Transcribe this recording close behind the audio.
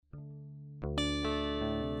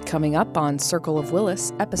Coming up on Circle of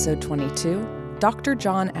Willis, episode 22, Dr.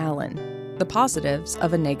 John Allen, the positives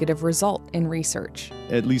of a negative result in research.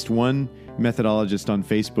 At least one methodologist on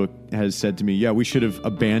Facebook has said to me, yeah, we should have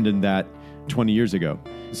abandoned that 20 years ago.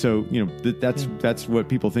 So, that's what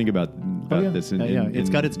people think about this. It's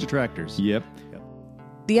got its detractors. Yep.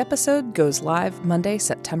 The episode goes live Monday,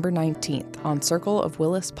 September 19th on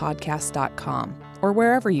circleofwillispodcast.com or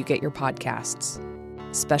wherever you get your podcasts.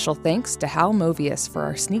 Special thanks to Hal Movius for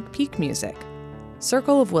our sneak peek music.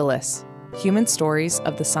 Circle of Willis, human stories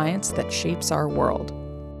of the science that shapes our world.